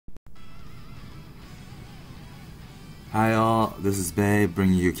Hi all, this is Bae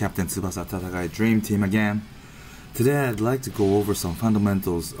bringing you Captain Tsubasa Tatakae Dream Team again. Today I'd like to go over some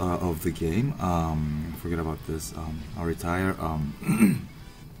fundamentals of the game. Forget about this, I'll retire.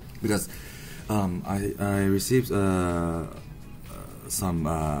 Because I received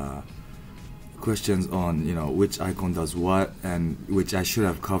some questions on which icon does what, and which I should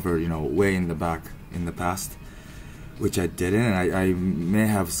have covered way in the back in the past, which I didn't, and I may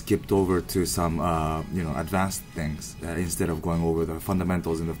have skipped over to some advanced things instead of going over the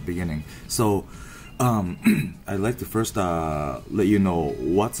fundamentals in the beginning. So I'd like to first let you know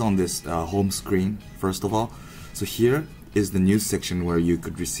what's on this home screen first of all. So here is the news section where you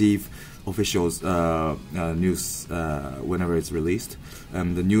could receive officials news whenever it's released.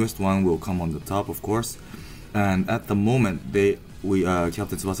 The newest one will come on the top, of course, and at the moment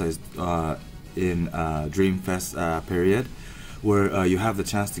Captain Tsubasa is in Dreamfest period, where you have the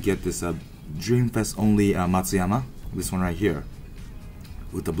chance to get this Dreamfest only Matsuyama, this one right here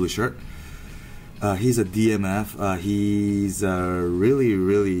with the blue shirt. He's a DMF. He's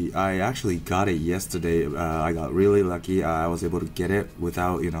really, I actually got it yesterday. I got really lucky. I was able to get it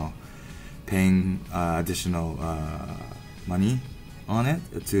without paying additional money on it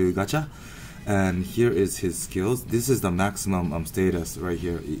to gacha. And here is his skills. This is the maximum status right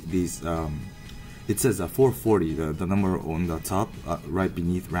here. These it says 440, the number on the top, right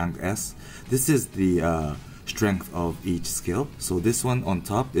beneath rank S. This is the strength of each skill. So this one on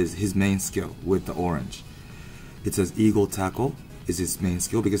top is his main skill with the orange. It says Eagle Tackle is his main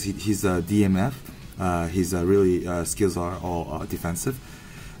skill because he's a DMF. His really skills are all defensive.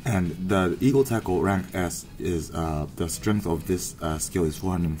 And the Eagle Tackle rank S is the strength of this skill is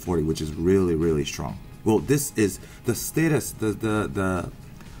 440, which is really strong. Well, this is the status.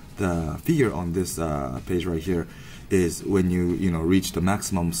 The figure on this page right here is when you reach the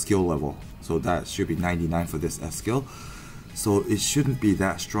maximum skill level. So that should be 99 for this S skill. So it shouldn't be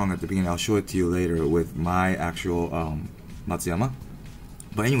that strong at the beginning. I'll show it to you later with my actual Matsuyama.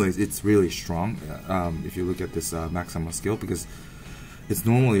 But anyways, it's really strong if you look at this maximum skill, because it's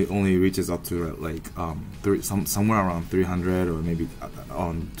normally only reaches up to like somewhere around 300 or maybe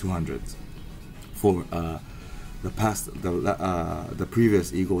on 200 for the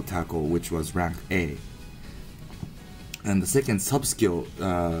previous Eagle Tackle, which was rank A. And the second sub skill,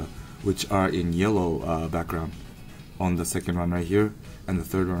 which are in yellow background on the second one right here and the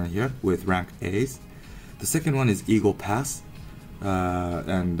third one right here with rank A's. The second one is Eagle Pass,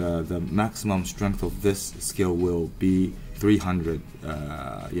 and the maximum strength of this skill will be 300.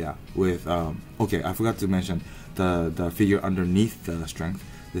 Yeah, with okay, I forgot to mention the figure underneath the strength,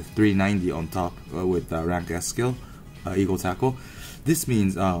 the 390 on top with the rank S skill, Eagle Tackle. This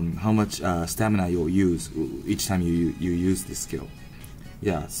means how much stamina you'll use each time you use this skill.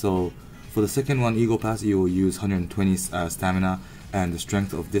 Yeah, so for the second one, Eagle Pass, you will use 120 stamina, and the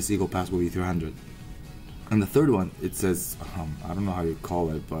strength of this Eagle Pass will be 300. And the third one, it says I don't know how you call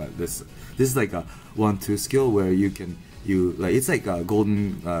it, but this is like a 1-2 skill where it's like a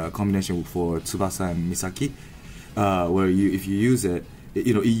golden combination for Tsubasa and Misaki, where if you use it, it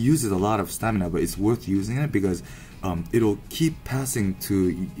uses a lot of stamina, but it's worth using it because it'll keep passing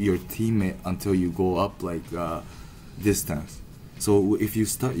to your teammate until you go up like distance. So if you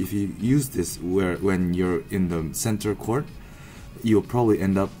use this when you're in the center court, you'll probably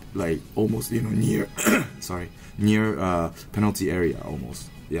end up like almost near near penalty area almost.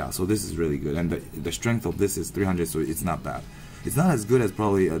 Yeah, so this is really good, and the strength of this is 300, so it's not bad. It's not as good as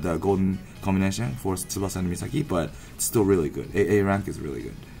probably the golden combination for Tsubasa and Misaki, but it's still really good. A rank is really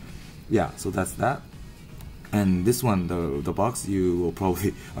good. Yeah, so that's that. And this one, the box, you will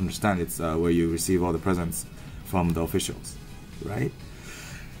probably understand it's where you receive all the presents from the officials, right?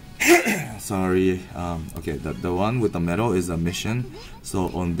 Sorry. Okay, the one with the medal is a mission. So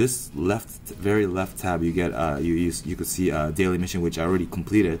on this very left tab, you get you could see a daily mission, which I already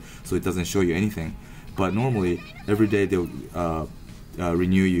completed, so it doesn't show you anything. But normally every day they'll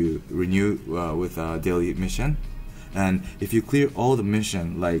renew with a daily mission, and if you clear all the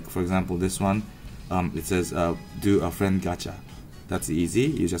mission, like for example this one, it says do a friend gacha. That's easy.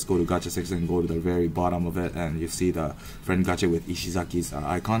 You just go to gacha section and go to the very bottom of it, and you see the friend gacha with Ishizaki's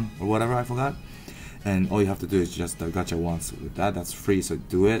icon or whatever, I forgot. And all you have to do is just gacha once with that. That's free, so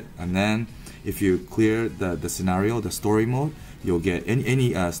do it. And then if you clear the scenario, the story mode, you'll get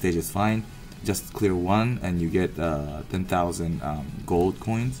any stage is fine. Just clear one and you get 10,000 gold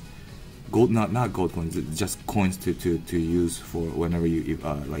coins. Not gold coins, just coins to use for whenever you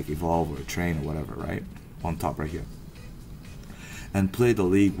like evolve or train or whatever, right? On top right here. And play the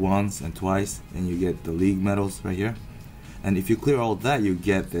league once and twice, and you get the league medals right here. And if you clear all that, you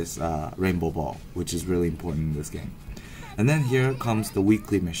get this rainbow ball, which is really important in this game. And then here comes the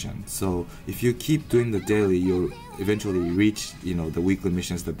weekly mission. So if you keep doing the daily, you'll eventually reach, you know, the weekly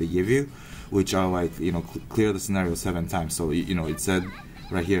missions that they give you, which are like, you know, clear the scenario 7 times. So, you know, it said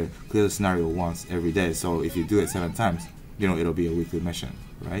right here, clear the scenario once every day. So if you do it 7 times, you know, it'll be a weekly mission,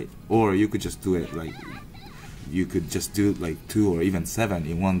 right? Or you could just do it like, you could just do like 2 or even 7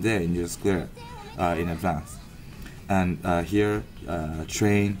 in one day and you just clear it in advance. And here,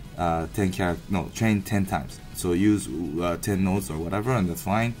 train 10 times. So use 10 notes or whatever, and that's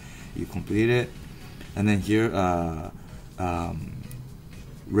fine. You complete it. And then here,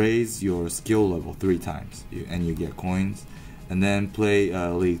 raise your skill level 3 times, and you get coins. And then play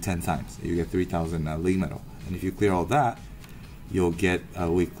league 10 times. You get 3,000 league medal. And if you clear all that, you'll get a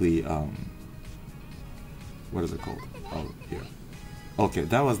weekly. What is it called? Oh, here. Okay,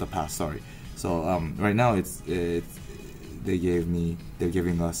 that was the past. Sorry. So right now they're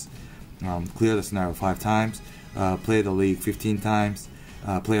giving us clear the scenario 5 times, play the league 15 times,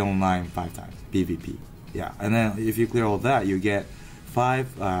 play online 5 times, PvP. Yeah, and then if you clear all that, you get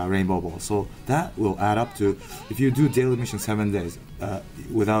 5 rainbow balls. So that will add up to, if you do daily mission 7 days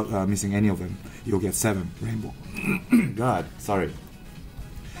without missing any of them, you'll get 7 rainbow. God, sorry.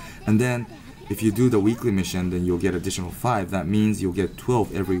 And then if you do the weekly mission, then you'll get additional 5. That means you'll get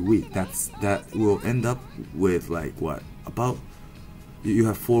 12 every week. That will end up with like what? About, you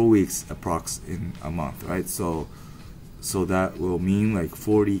have 4 weeks approx in a month, right? So that will mean like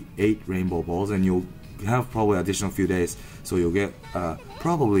 48 rainbow balls, and you'll have probably additional few days. So you'll get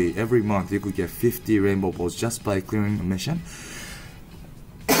probably every month you could get 50 rainbow balls just by clearing a mission.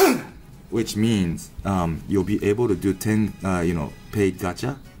 Which means you'll be able to do 10 paid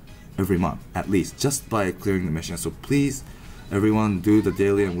gacha every month at least, just by clearing the mission. So please, everyone, do the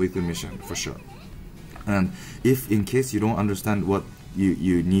daily and weekly mission for sure. And if in case you don't understand what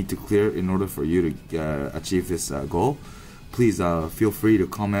you need to clear in order for you to achieve this goal, please feel free to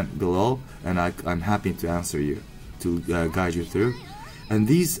comment below, and I'm happy to answer you, to guide you through. And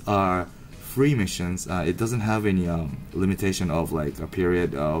these are free missions. It doesn't have any limitation of like a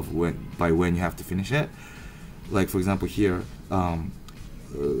period of when you have to finish it. Like for example here,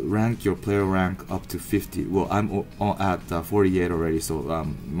 rank your player rank up to 50. Well, I'm at 48 already, so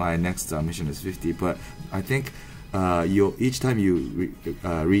my next mission is 50. But I think each time you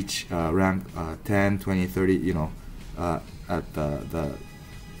reach rank 10, 20, 30, you know, at the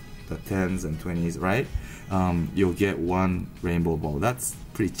 10s and 20s, right? You'll get 1 rainbow ball. That's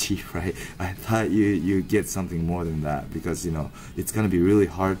pretty cheap, right? I thought you get something more than that, because you know it's gonna be really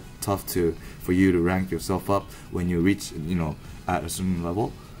tough for you to rank yourself up when you reach, you know, at a certain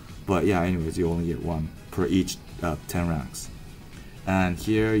level. But yeah, anyways, you only get 1 per each 10 ranks. And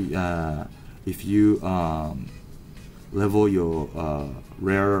here, if you level your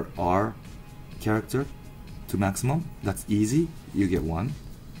rare R character to maximum, that's easy, you get 1.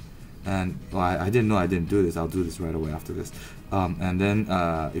 And well, I didn't know I didn't do this. I'll do this right away after this. And then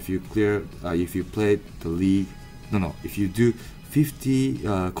if you play the league, if you do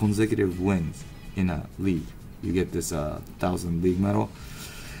 50 consecutive wins in a league, you get this 1,000 league medal.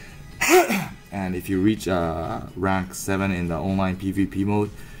 And if you reach rank 7 in the online PvP mode,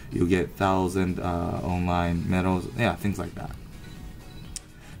 you get 1,000 online medals. Yeah, things like that.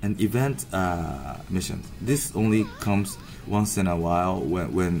 And event missions. This only comes once in a while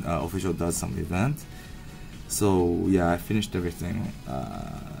when official does some event. So yeah, I finished everything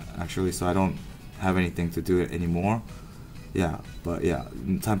actually, so I don't have anything to do it anymore. Yeah, but yeah,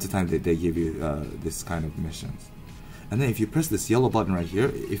 time to time they give you this kind of missions. And then if you press this yellow button right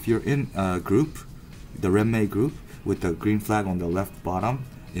here, if you're in a group, the Renmei group with the green flag on the left bottom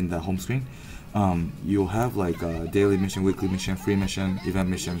in the home screen, you'll have like a daily mission, weekly mission, free mission, event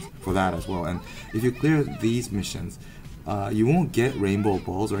missions for that as well. And if you clear these missions, you won't get rainbow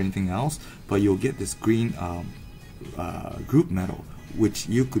balls or anything else, but you'll get this green group medal, which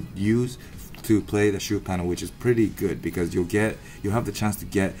you could use to play the shoe panel, which is pretty good, because you have the chance to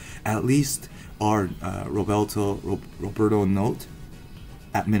get at least our Roberto note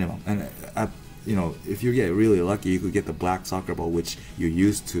at minimum. And you know, if you get really lucky, you could get the black soccer ball, which you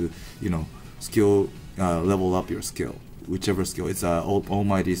use to, you know, skill level up your skill, whichever skill. It's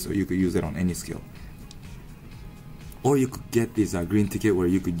almighty, so you could use it on any skill. Or you could get this green ticket, where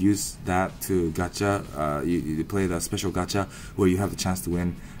you could use that to gacha. You play the special gacha where you have the chance to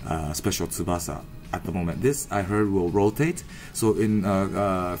win special Tsubasa. At the moment, this I heard will rotate. So in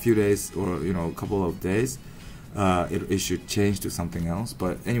a few days, or you know, a couple of days, it should change to something else.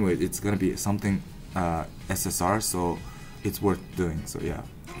 But anyway, it's gonna be something SSR, so it's worth doing. So yeah.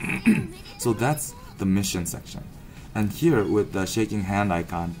 So that's the mission section. And here with the shaking hand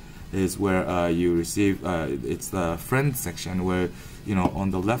icon, is where you receive, it's the friend section where,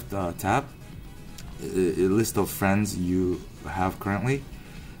 on the left tab, a list of friends you have currently.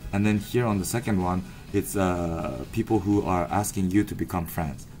 And then here on the second one, it's people who are asking you to become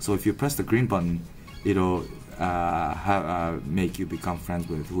friends. So if you press the green button, it'll make you become friends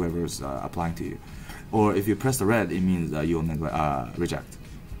with whoever's applying to you. Or if you press the red, it means you'll reject.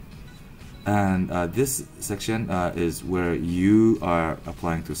 And this section is where you are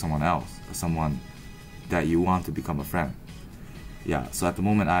applying to someone else, someone that you want to become a friend. Yeah, so at the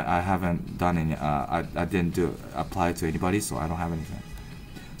moment I haven't done any, I didn't apply to anybody, so I don't have anything.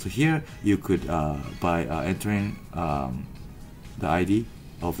 So here you could, by entering the ID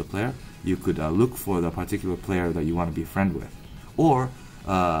of the player, you could look for the particular player that you want to be friend with. Or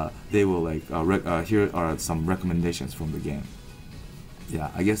they will here are some recommendations from the game.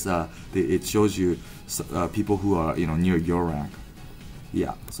 Yeah, I guess it shows you people who are near your rank.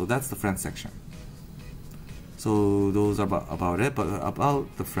 Yeah, so that's the friend section. So those are about it. But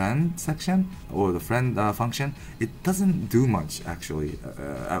about the friend section or the friend function, it doesn't do much actually,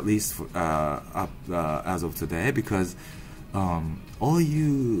 at least for, as of today, because all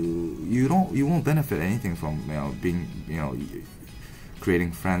you won't benefit anything from being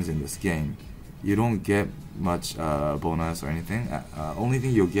creating friends in this game. You don't get much bonus or anything. Only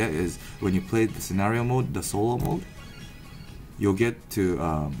thing you'll get is when you play the scenario mode, the solo mode, you'll get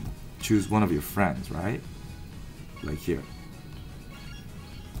to choose one of your friends, right? Like here,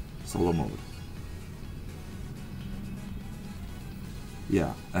 solo mode.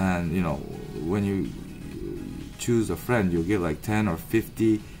 Yeah, and when you choose a friend, you'll get like 10 or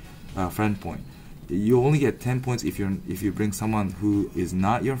 50 friend point. You only get 10 points if you bring someone who is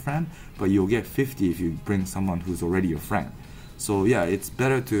not your friend, but you'll get 50 if you bring someone who's already your friend. So yeah, it's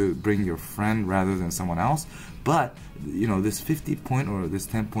better to bring your friend rather than someone else. But this 50 point or this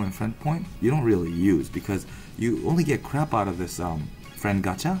 10 point friend point, you don't really use, because you only get crap out of this friend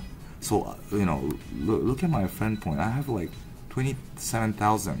gacha. So look at my friend point. I have like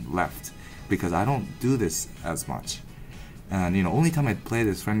 27,000 left because I don't do this as much. And only time I play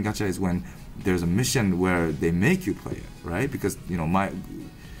this friend gacha is when there's a mission where they make you play it, right? Because the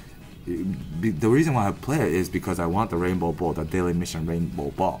reason why I play it is because I want the rainbow ball, the daily mission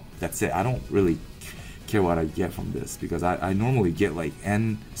rainbow ball. That's it. I don't really care what I get from this, because I normally get like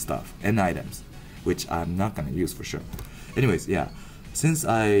N stuff, N items, which I'm not gonna use for sure. Anyways, yeah, since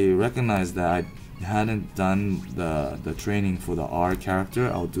I recognized that I hadn't done the training for the R character,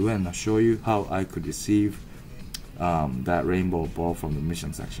 I'll do it and I'll show you how I could receive that rainbow ball from the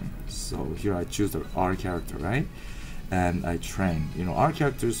mission section. So here I choose the R character, right? And I train. R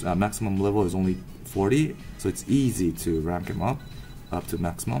character's maximum level is only 40, so it's easy to rank him up to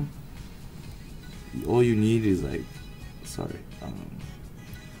maximum. All you need is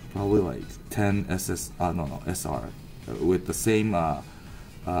probably like 10 SR with the same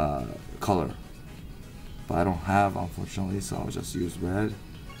color, but I don't have, unfortunately, so I'll just use red.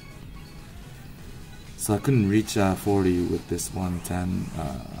 So I couldn't reach 40 with this 10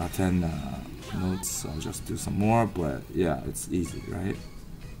 notes, so I'll just do some more, but yeah, it's easy, right?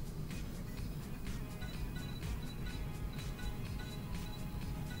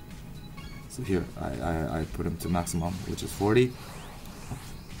 So here, I put him to maximum, which is 40.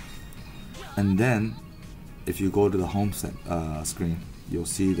 And then, if you go to the home screen, you'll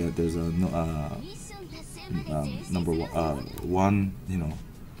see that there's a number one,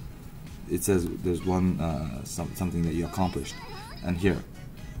 it says there's one something that you accomplished, and here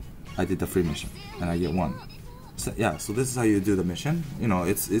I did the free mission and I get 1. So yeah, so this is how you do the mission.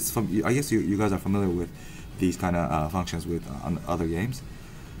 It's from, I guess you guys are familiar with these kind of functions with other games,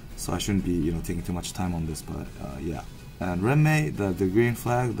 so I shouldn't be taking too much time on this, but yeah. And Renmei, the green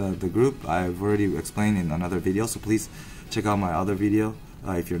flag, the group, I've already explained in another video, so please check out my other video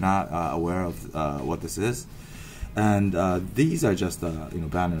if you're not aware of what this is. And these are just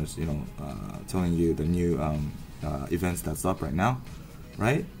banners, telling you the new events that's up right now,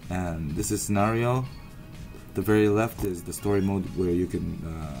 right? And this is scenario. The very left is the story mode, where you can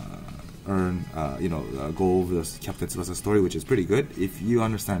earn, go over the Captain Tsubasa story, which is pretty good if you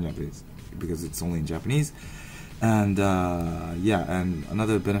understand Japanese, because it's only in Japanese. And yeah, and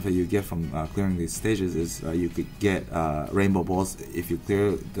another benefit you get from clearing these stages is you could get rainbow balls if you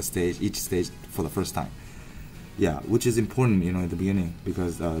clear each stage for the first time. Yeah, which is important, at the beginning,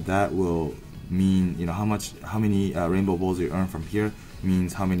 because that will mean, how many rainbow balls you earn from here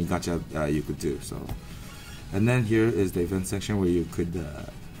means how many gacha you could do. So, and then here is the event section where you could,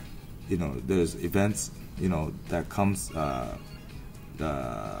 there's events, that comes time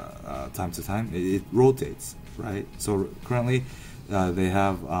to time. It rotates, right? So currently they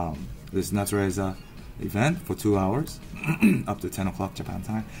have this Natureza event for 2 hours up to 10 o'clock Japan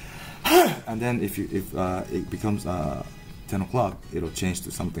time. And then if it becomes 10 o'clock, it'll change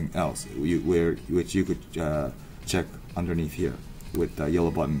to something else, which you could check underneath here with the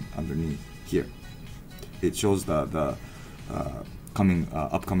yellow button underneath here. It shows the upcoming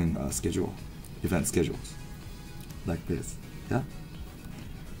event schedules, like this. Yeah.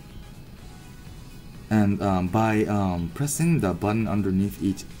 And by pressing the button underneath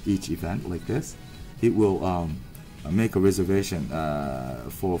each event like this, it will make a reservation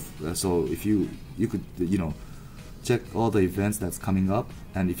so if you could check all the events that's coming up,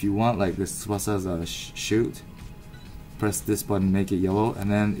 and if you want like this Tsubasa's shoot, press this button, make it yellow,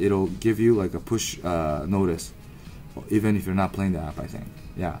 and then it'll give you like a push notice, even if you're not playing the app, I think.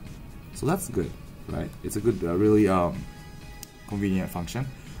 Yeah, so that's good, right? It's a good, really convenient function.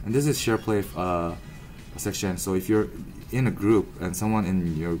 And this is share play section. So if you're in a group and someone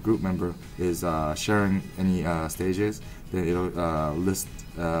in your group member is sharing any stages, then it'll list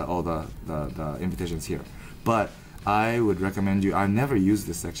all the invitations here. But I would recommend you, I never use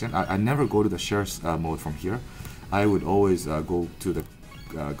this section. I never go to the share mode from here. I would always go to the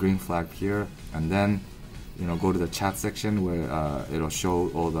green flag here, and then go to the chat section where it'll show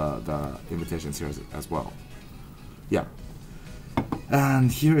all the invitations here as well. Yeah.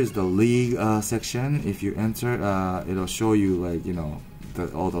 And here is the league section. If you enter, it'll show you like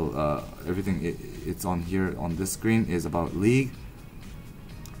everything. It's on here on this screen is about league.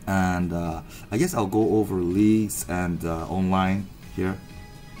 And I guess I'll go over leagues and online here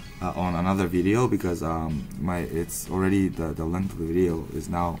on another video, because it's already the length of the video is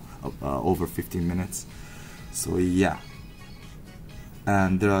now over 15 minutes. So yeah.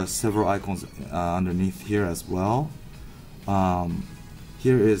 And there are several icons underneath here as well.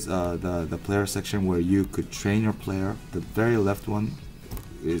 Here is the player section where you could train your player. The very left one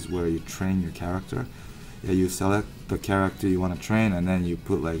is where you train your character. Yeah, you select the character you want to train, and then you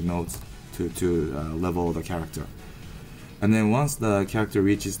put like notes to level the character. And then once the character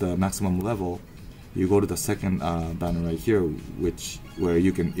reaches the maximum level, you go to the second banner right here, where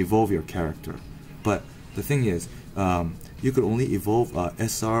you can evolve your character. But the thing is, you could only evolve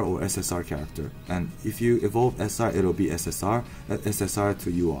SR or SSR character, and if you evolve SR, it'll be SSR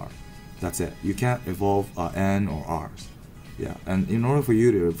to UR. That's it. You can't evolve N or Rs. Yeah, and in order for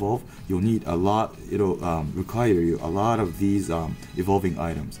you to evolve, you'll need a lot. It'll require you a lot of these evolving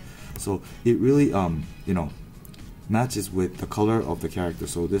items. So it really matches with the color of the character.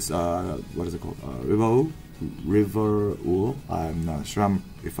 So this what is it called? River Wool. I'm not sure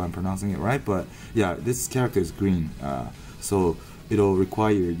if I'm pronouncing it right, but yeah, this character is green. So it'll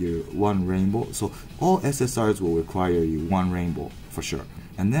require you 1 rainbow. So all SSRs will require you 1 rainbow for sure.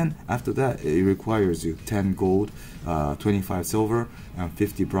 And then after that, it requires you 10 gold, 25 silver, and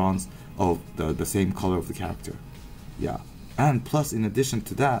 50 bronze of the same color of the character. Yeah, and plus in addition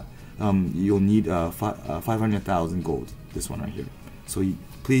to that, you'll need 500,000 gold. This one right here. So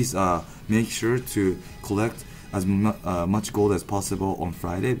please make sure to collect as much gold as possible on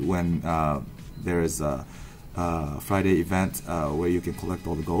Friday, when there is a Friday event where you can collect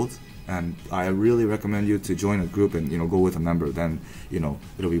all the gold. And I really recommend you to join a group and go with a member. Then it'll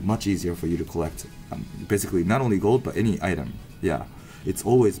be much easier for you to collect basically not only gold but any item. Yeah, it's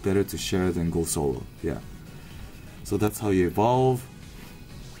always better to share than go solo. Yeah, so that's how you evolve.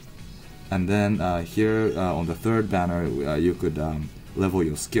 And then here on the third banner, you could level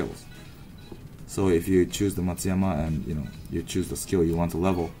your skills. So if you choose the Matsuyama and you choose the skill you want to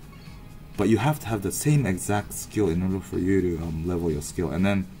level, but you have to have the same exact skill in order for you to level your skill. And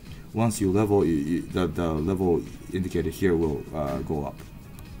then once you level, the level indicated here will go up.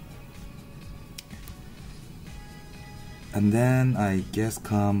 And then I guess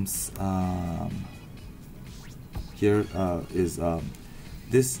comes here is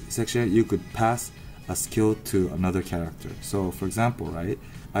this section. You could pass a skill to another character. So for example, right,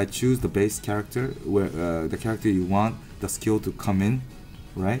 I choose the base character where the character you want the skill to come in,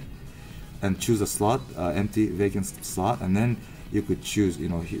 right, and choose a slot, empty vacant slot, and then you could choose,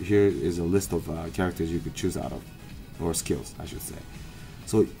 here is a list of characters you could choose out of, or skills I should say.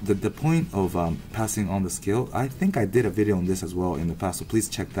 So the point of passing on the skill, I think I did a video on this as well in the past, so please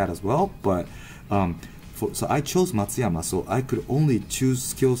check that as well. But so I chose Matsuyama, so I could only choose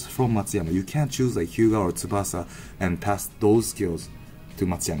skills from Matsuyama. You can't choose like Hyuga or Tsubasa and pass those skills to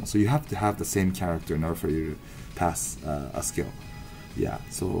Matsuyama. So you have to have the same character in order for you to pass a skill. Yeah,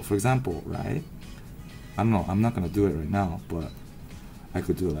 so for example, right, I don't know, I'm not gonna do it right now, but I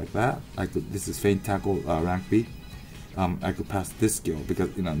could do it like that. This is feint tackle rank B. I could pass this skill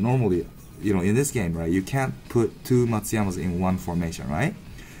because normally in this game, right, you can't put two Matsuyamas in one formation, right?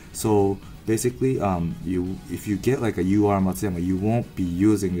 So basically, if you get like a UR Matsuyama, you won't be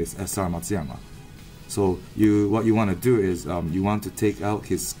using this SR Matsuyama. So what you want to do is you want to take out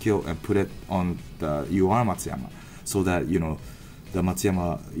his skill and put it on the UR Matsuyama, so that the UR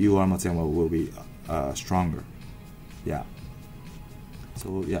Matsuyama will be stronger. Yeah.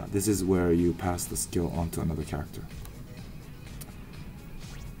 So yeah, this is where you pass the skill on to another character.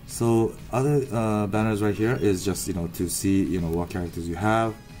 So other banners right here is just to see what characters you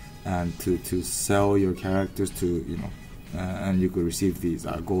have, and to sell your characters to and you could receive these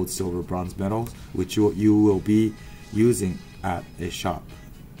gold, silver, bronze medals, which you will be using at a shop.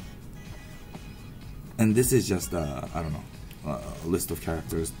 And this is just I don't know, a list of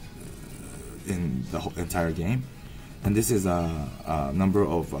characters in the whole entire game. And this is a number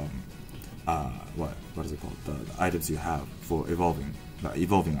of what is it called? The items you have for evolving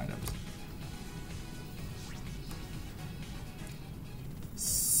items.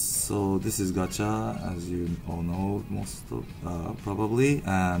 So this is gacha, as you all know, most of probably,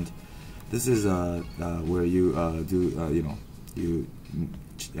 and this is where you do you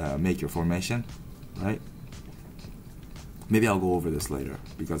make your formation, right? Maybe I'll go over this later,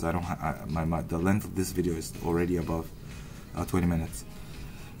 because I don't the length of this video is already above 20 minutes.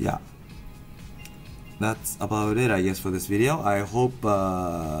 Yeah, that's about it, I guess, for this video. I hope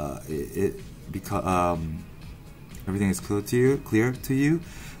everything is clear to you,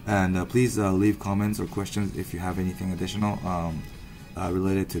 and please leave comments or questions if you have anything additional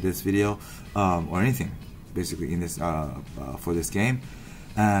related to this video, or anything basically in this for this game.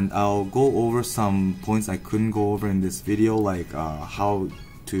 And I'll go over some points I couldn't go over in this video, like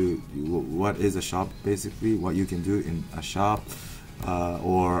what is a shop, basically what you can do in a shop,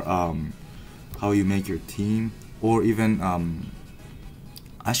 or how you make your team, or even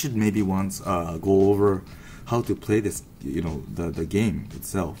I should maybe once go over how to play this, the game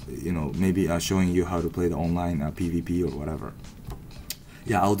itself, maybe showing you how to play the online PvP or whatever.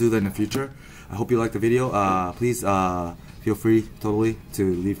 Yeah, I'll do that in the future. I hope you liked the video. Please feel free totally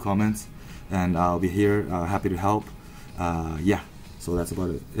to leave comments, and I'll be here happy to help. Yeah, so that's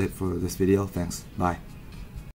about it for this video. Thanks. Bye.